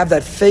 I have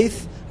that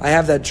faith. I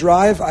have that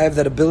drive. I have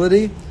that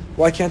ability.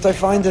 Why can't I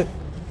find it?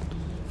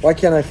 Why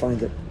can't I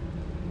find it?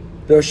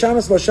 The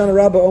Oshanas Loshana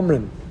Rabba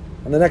Omrim.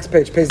 On the next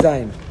page, Pei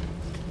Zayin.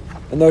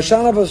 In the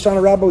Oshana of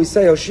Oshana Rabba we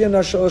say, Hoshia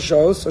Nashal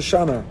Shos,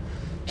 Oshana.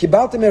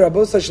 Kibalti me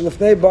Rabosa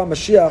Shalifnei Ba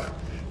Mashiach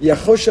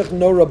Yachoshech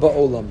Nora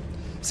Ba'olam.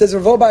 Says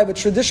Rav Wolbe, I have a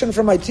tradition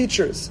from my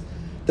teachers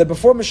that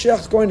before Mashiach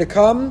is going to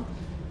come,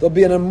 there'll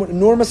be an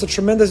enormous, a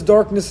tremendous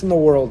darkness in the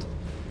world.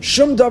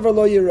 Shum davar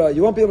lo yira.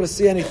 You won't be able to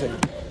see anything.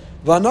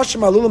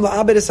 V'anoshim alulim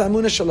la'abed es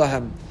ha'emunah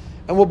shalahem.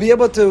 And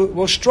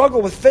we'll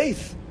struggle with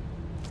faith.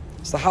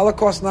 Is the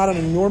Holocaust not an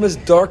enormous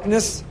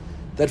darkness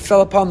that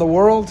fell upon the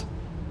world?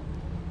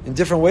 In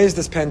different ways,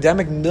 this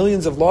pandemic,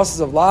 millions of losses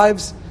of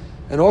lives,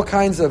 and all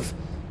kinds of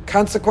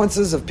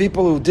consequences of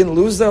people who didn't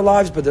lose their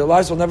lives, but their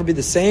lives will never be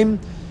the same.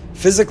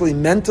 Physically,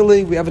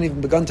 mentally, we haven't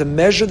even begun to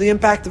measure the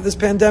impact of this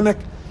pandemic.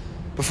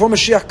 Before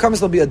Mashiach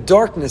comes, there'll be a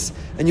darkness,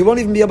 and you won't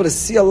even be able to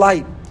see a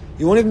light.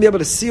 You won't even be able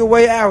to see a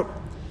way out.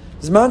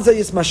 Zman ze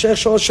yismashech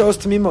shalosh shos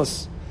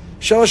tamimos.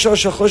 Shalosh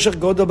shos choshech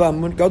gadol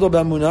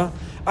ba'emunah.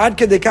 Ad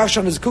kedei kach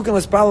shanizkuken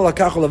l'spalel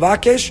lakach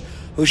u'levakesh.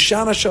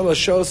 Hoshana shalosh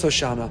shos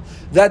Hoshana.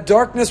 That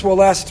darkness will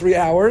last 3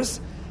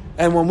 hours,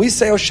 and when we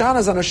say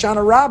Hoshanas on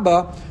Hoshana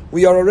Rabbah,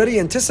 we are already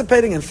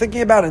anticipating and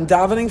thinking about and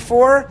davening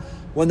for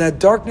when that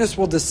darkness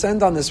will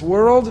descend on this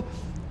world.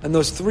 And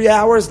those 3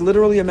 hours,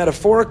 literally and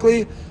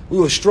metaphorically, we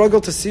will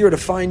struggle to see or to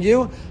find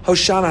you.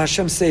 Hoshana,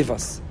 Hashem, save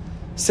us.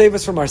 Save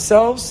us from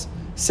ourselves.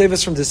 Save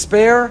us from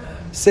despair.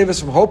 Save us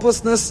from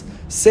hopelessness.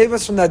 Save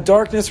us from that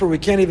darkness where we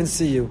can't even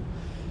see you.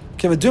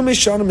 Says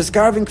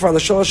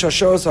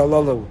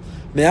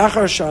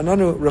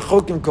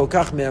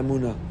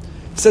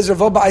Rav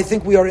Wolbe, I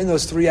think we are in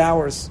those 3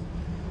 hours.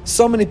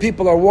 So many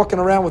people are walking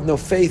around with no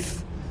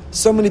faith.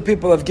 So many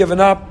people have given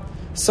up.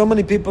 So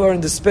many people are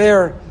in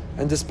despair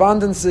and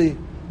despondency.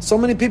 So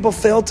many people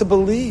fail to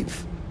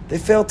believe. They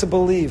fail to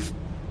believe.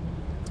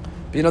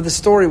 But the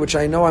story, which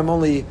I know I'm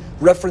only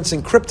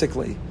referencing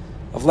cryptically,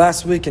 of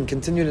last week and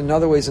continued in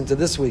other ways into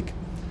this week,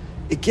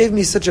 it gave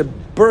me such a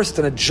burst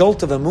and a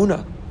jolt of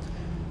emunah.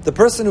 The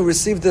person who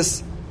received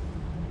this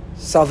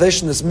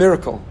salvation, this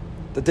miracle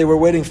that they were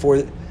waiting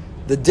for,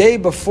 the day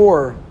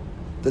before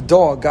the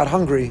dog got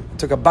hungry and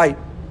took a bite,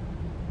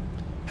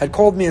 had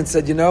called me and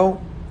said,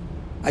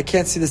 I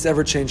can't see this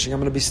ever changing. I'm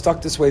going to be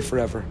stuck this way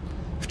forever.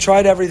 I've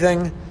tried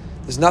everything.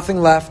 There's nothing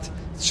left.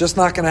 It's just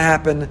not going to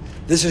happen.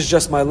 This is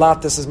just my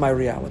lot. This is my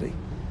reality.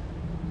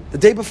 The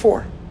day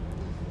before.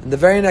 And the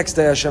very next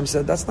day, Hashem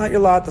said, that's not your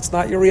lot. That's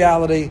not your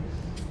reality.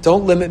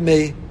 Don't limit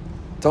me.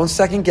 Don't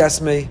second guess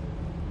me.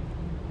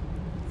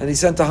 And he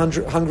sent a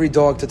hungry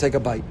dog to take a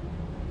bite,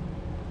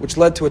 which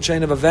led to a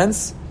chain of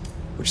events,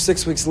 which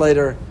 6 weeks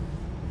later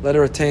let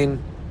her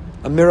attain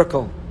a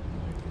miracle,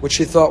 which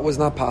she thought was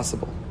not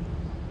possible.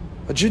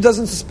 A Jew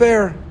doesn't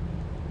despair.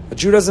 A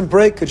Jew doesn't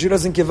break. A Jew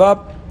doesn't give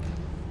up.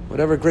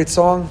 Whatever great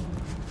song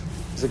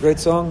is a great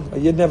song. A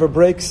Yid never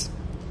breaks.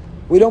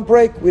 We don't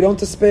break. We don't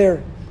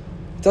despair.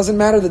 It doesn't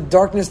matter the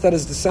darkness that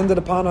has descended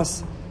upon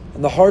us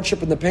and the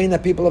hardship and the pain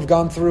that people have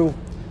gone through.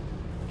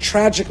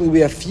 Tragically,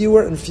 we have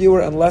fewer and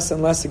fewer and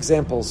less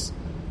examples.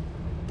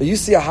 But you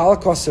see a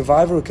Holocaust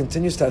survivor who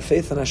continues to have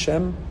faith in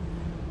Hashem.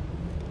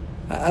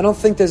 I don't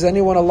think there's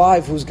anyone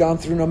alive who's gone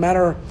through, no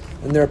matter,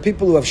 and there are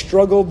people who have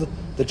struggled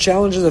the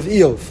challenges of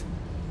Eov.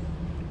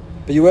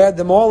 But you add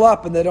them all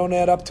up and they don't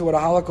add up to what a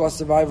Holocaust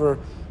survivor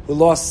who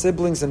lost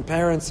siblings and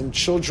parents and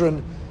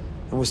children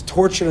and was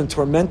tortured and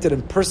tormented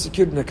and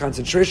persecuted in a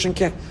concentration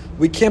camp.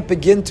 We can't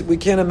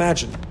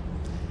imagine.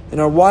 In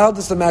our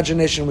wildest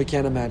imagination, we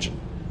can't imagine.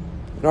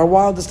 In our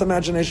wildest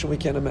imagination, we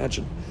can't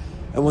imagine.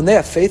 And when they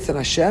have faith in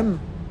Hashem,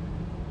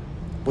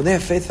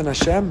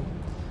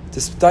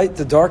 despite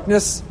the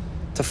darkness,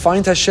 to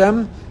find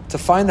Hashem, to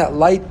find that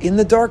light in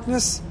the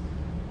darkness.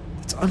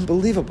 It's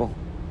unbelievable.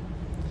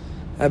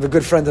 I have a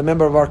good friend, a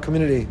member of our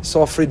community,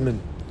 Saul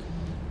Friedman.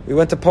 We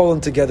went to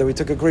Poland together. We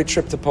took a great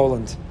trip to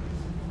Poland.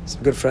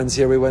 Some good friends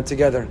here. We went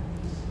together.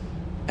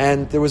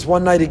 And there was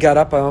one night he got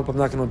up. I hope I'm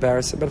not going to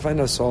embarrass him, but if I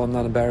know Saul, I'm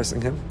not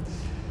embarrassing him.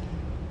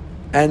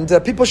 And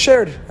people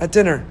shared at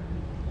dinner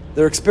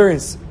their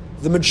experience.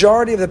 The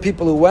majority of the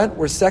people who went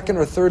were second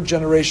or third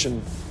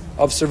generation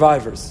of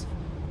survivors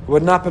who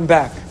had not been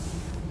back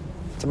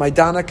to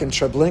Majdanek and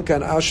Treblinka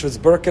and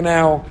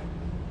Auschwitz-Birkenau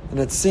and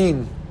had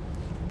seen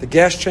the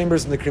gas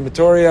chambers and the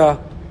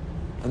crematoria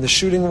and the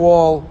shooting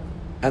wall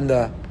and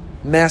the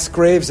mass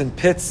graves and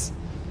pits.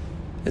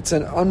 It's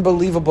an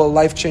unbelievable,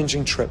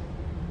 life-changing trip.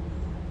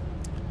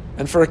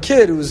 And for a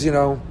kid who's,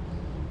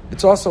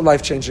 it's also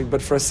life-changing,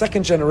 but for a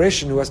second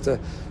generation who has to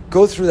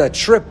go through that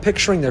trip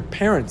picturing their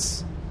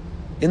parents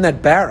in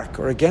that barrack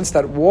or against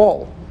that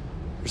wall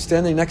or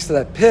standing next to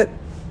that pit,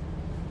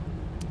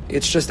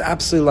 it's just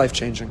absolutely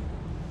life-changing.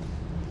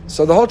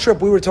 So the whole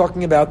trip we were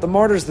talking about the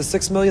martyrs, the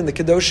 6 million, the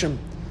Kedoshim,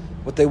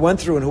 what they went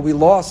through and who we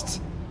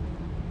lost.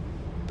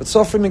 But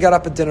Saul Friedman got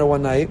up at dinner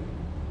one night,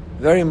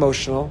 very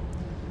emotional,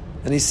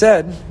 and he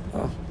said,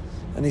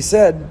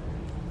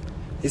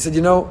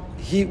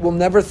 he will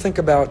never think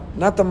about,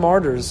 not the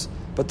martyrs,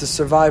 but the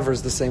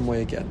survivors the same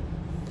way again.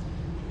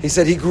 He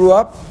said he grew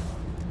up,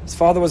 his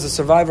father was a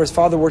survivor, his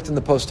father worked in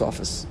the post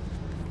office.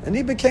 And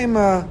he became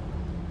a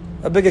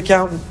big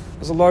accountant. It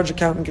was a large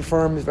accounting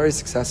firm, he's very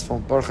successful,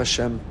 Baruch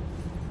Hashem.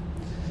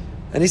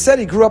 And he said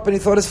he grew up and he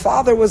thought his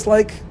father was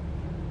like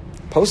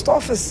post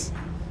office.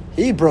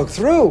 He broke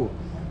through.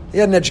 He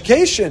had an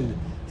education.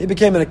 He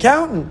became an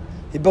accountant.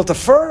 He built a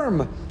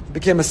firm. He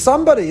became a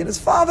somebody. And his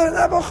father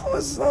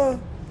was a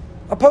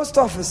post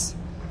office.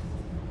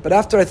 But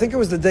after, I think it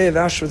was the day of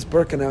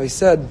Auschwitz-Birkenau, he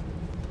said,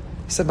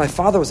 my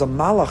father was a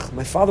malach.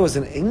 My father was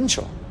an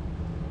angel.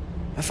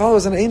 My father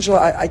was an angel.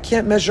 I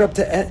can't measure up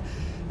to...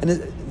 And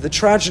the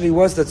tragedy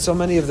was that so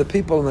many of the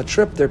people on the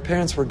trip, their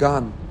parents were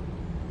gone.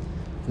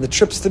 And the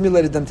trip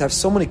stimulated them to have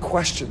so many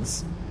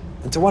questions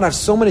and to want to have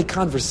so many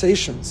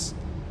conversations.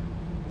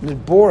 And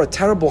it bore a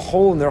terrible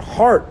hole in their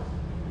heart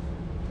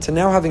to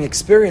now having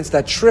experienced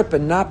that trip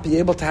and not be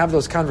able to have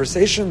those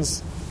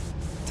conversations,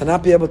 to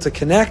not be able to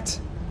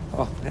connect.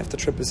 Oh, half the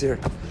trip is here.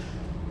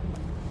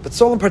 But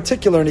Saul in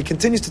particular, and he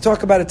continues to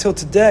talk about it till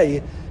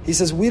today, he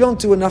says, we don't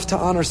do enough to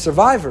honor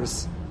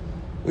survivors.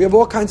 We have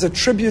all kinds of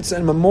tributes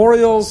and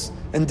memorials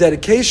and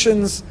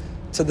dedications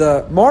to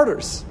the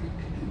martyrs.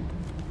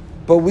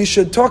 But we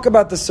should talk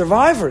about the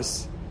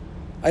survivors.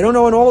 I don't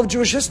know in all of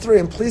Jewish history,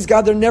 and please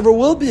God, there never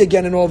will be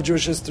again in all of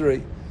Jewish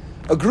history,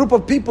 a group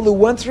of people who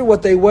went through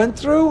what they went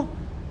through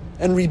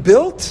and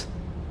rebuilt,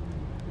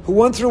 who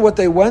went through what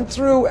they went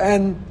through.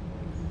 And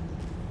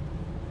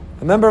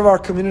a member of our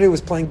community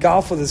was playing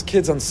golf with his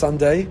kids on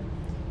Sunday,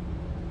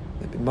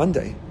 maybe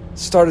Monday. It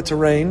started to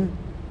rain,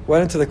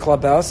 went into the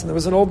clubhouse, and there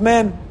was an old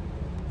man.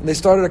 And they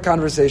started a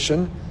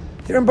conversation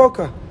here in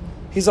Boca.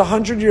 He's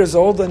 100 years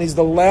old, and he's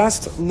the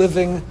last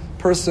living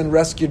person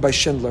rescued by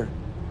Schindler.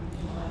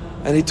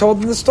 And he told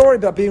them the story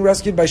about being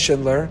rescued by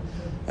Schindler.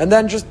 And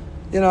then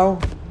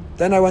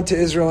then I went to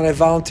Israel and I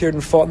volunteered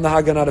and fought in the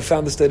Haganah to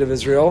found the state of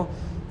Israel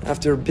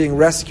after being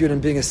rescued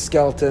and being a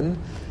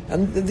skeleton.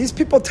 And these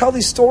people tell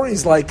these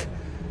stories like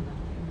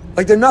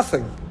they're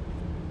nothing.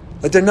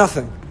 Like they're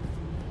nothing.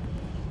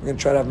 We're going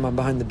to try to have him on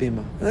behind the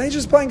bima. And he's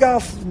just playing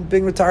golf,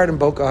 being retired in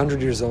Boca,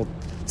 100 years old.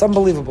 It's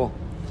unbelievable.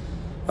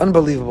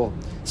 Unbelievable.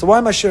 So why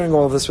am I sharing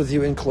all of this with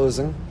you in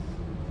closing?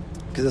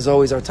 Because as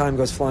always, our time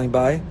goes flying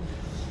by.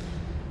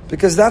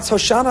 Because that's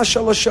Hoshana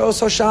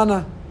Shalashos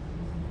Hoshana.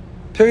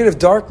 Period of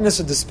darkness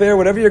or despair,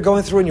 whatever you're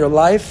going through in your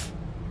life.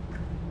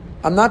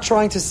 I'm not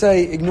trying to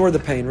say ignore the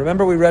pain.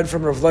 Remember we read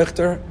from Rav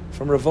Leuchter,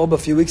 from Rav Wolbe a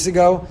few weeks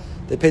ago.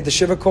 They paid the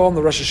Shiva call and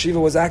the Rosh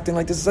Hashiva was acting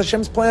like this is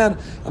Hashem's plan.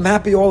 I'm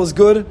happy, all is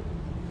good.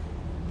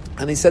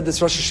 And he said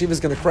this Rosh Hashiva is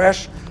going to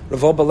crash.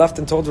 Rav Wolbe left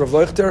and told Rav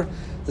Leuchter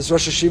this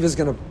Rosh Hashiva is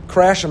going to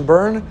crash and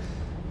burn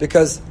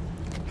because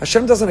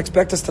Hashem doesn't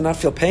expect us to not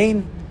feel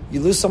pain. You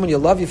lose someone you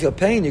love, you feel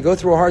pain. You go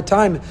through a hard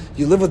time,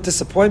 you live with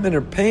disappointment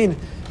or pain.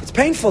 It's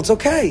painful, it's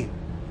okay.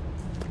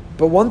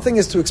 But one thing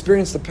is to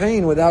experience the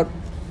pain without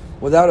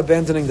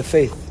abandoning the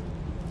faith.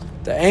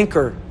 The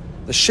anchor,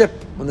 the ship,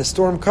 when the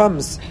storm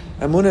comes,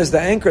 Emunah is the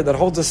anchor that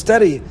holds us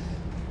steady.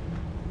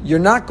 You're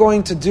not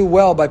going to do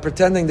well by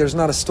pretending there's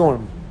not a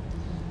storm.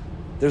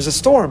 There's a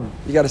storm.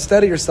 You got to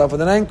steady yourself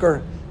with an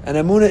anchor. And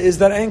Emunah is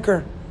that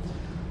anchor.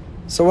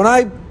 So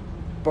when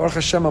Baruch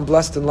Hashem, I'm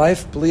blessed in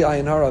life, Bli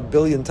Ayin Hara, 1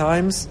 billion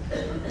times,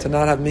 to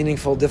not have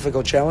meaningful,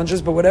 difficult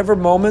challenges. But whatever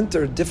moment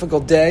or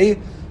difficult day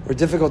or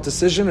difficult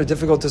decision or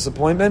difficult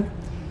disappointment,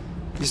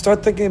 you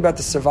start thinking about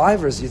the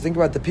survivors. You think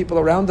about the people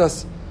around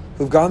us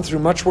who've gone through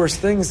much worse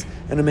things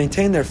and to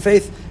maintain their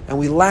faith, and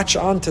we latch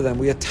on to them.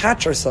 We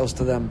attach ourselves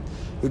to them.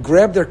 We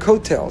grab their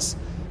coattails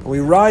and we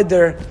ride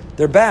their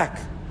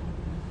back.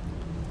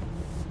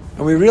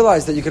 And we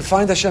realize that you can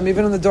find Hashem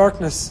even in the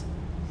darkness.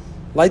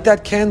 Light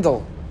that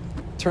candle.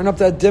 Turn up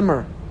that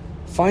dimmer.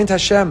 Find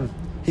Hashem.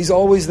 He's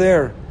always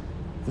there.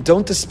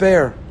 Don't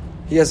despair.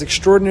 He has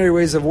extraordinary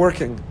ways of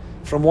working.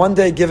 From one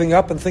day giving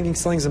up and thinking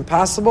something's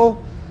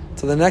impossible,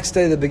 to the next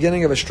day the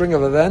beginning of a string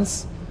of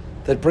events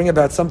that bring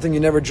about something you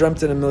never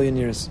dreamt in a million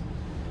years.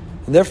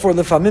 And therefore,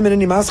 לפעמים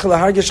אינני מסך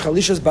להרגיש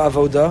חלישס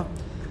בעבודה,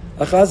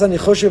 אחאז אני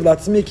חושב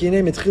לעצמי כי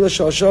הנה מתחיל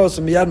השעשוע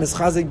ומיד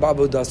מסחזק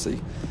בעבודתי.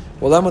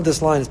 Well, I'm on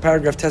this line. It's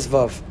paragraph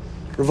Tesvav.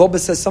 Rav Wolbe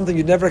says something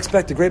you'd never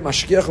expect. The great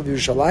Mashgiach of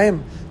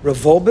Yerushalayim, Rav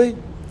Wolbe,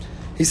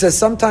 he says,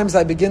 sometimes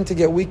I begin to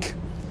get weak.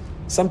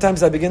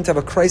 Sometimes I begin to have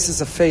a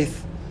crisis of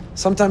faith.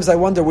 Sometimes I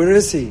wonder, where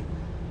is he?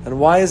 And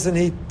why isn't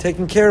he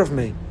taking care of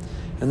me?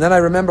 And then I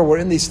remember we're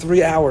in these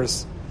 3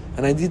 hours,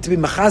 and I need to be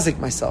machazik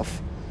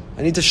myself.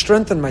 I need to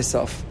strengthen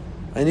myself.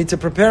 I need to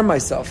prepare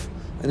myself.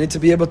 I need to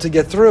be able to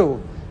get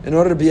through in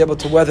order to be able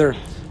to weather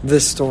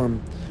this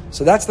storm.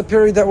 So that's the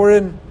period that we're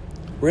in.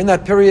 We're in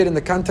that period in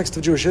the context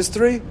of Jewish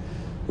history.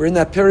 We're in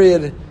that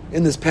period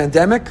in this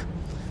pandemic.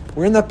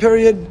 We're in that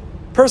period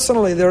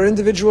personally. There are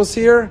individuals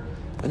here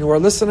and who are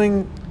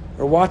listening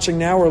or watching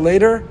now or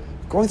later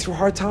going through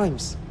hard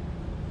times.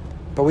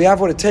 But we have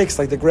what it takes,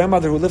 like the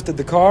grandmother who lifted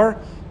the car,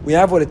 we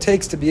have what it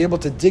takes to be able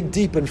to dig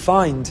deep and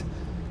find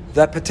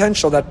that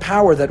potential, that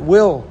power, that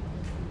will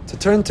to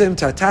turn to Him,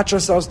 to attach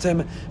ourselves to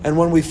Him. And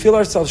when we feel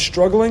ourselves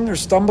struggling or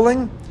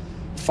stumbling,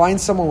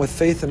 find someone with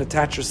faith and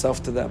attach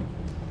yourself to them.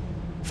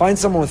 Find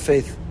someone with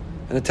faith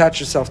and attach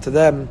yourself to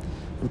them.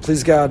 And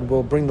please God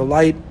will bring the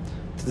light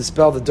to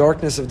dispel the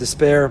darkness of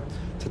despair,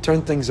 to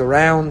turn things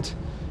around,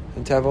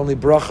 and to have only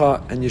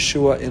bracha and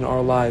Yeshua in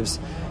our lives.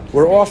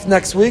 We're off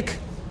next week.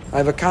 I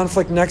have a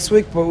conflict next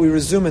week, but we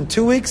resume in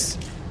 2 weeks.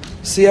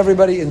 See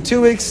everybody in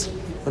 2 weeks.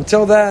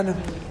 Until then,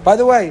 by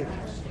the way,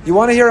 you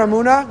want to hear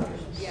Emunah?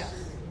 Yeah.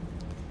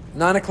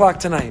 9 o'clock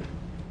tonight.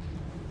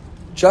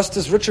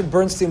 Justice Richard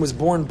Bernstein was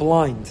born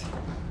blind.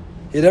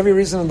 He had every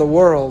reason in the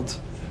world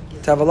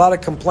to have a lot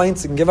of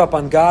complaints and give up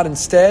on God.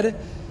 Instead,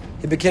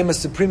 he became a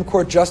Supreme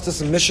Court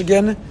Justice in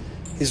Michigan.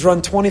 He's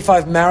run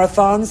 25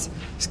 marathons.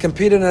 He's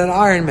competed in an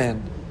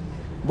Ironman.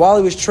 While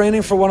he was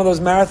training for one of those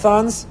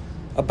marathons,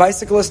 a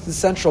bicyclist in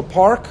Central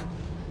Park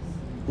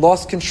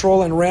lost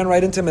control and ran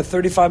right into him at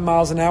 35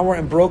 miles an hour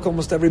and broke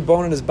almost every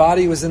bone in his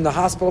body. He was in the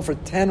hospital for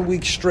 10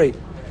 weeks straight.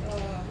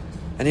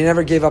 And he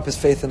never gave up his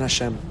faith in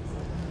Hashem.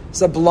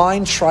 He's a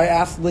blind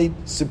triathlete,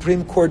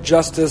 Supreme Court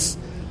Justice,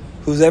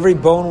 whose every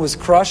bone was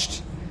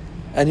crushed.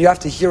 And you have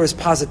to hear his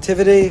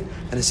positivity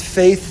and his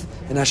faith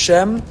in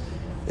Hashem.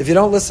 If you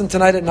don't listen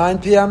tonight at 9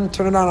 p.m.,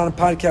 turn it on a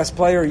podcast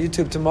player or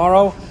YouTube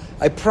tomorrow.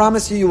 I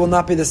promise you, you will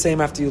not be the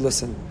same after you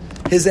listen.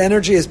 His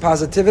energy, his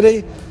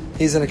positivity,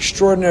 he's an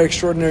extraordinary,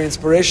 extraordinary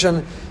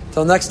inspiration.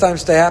 Till next time,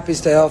 stay happy,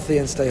 stay healthy,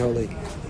 and stay holy.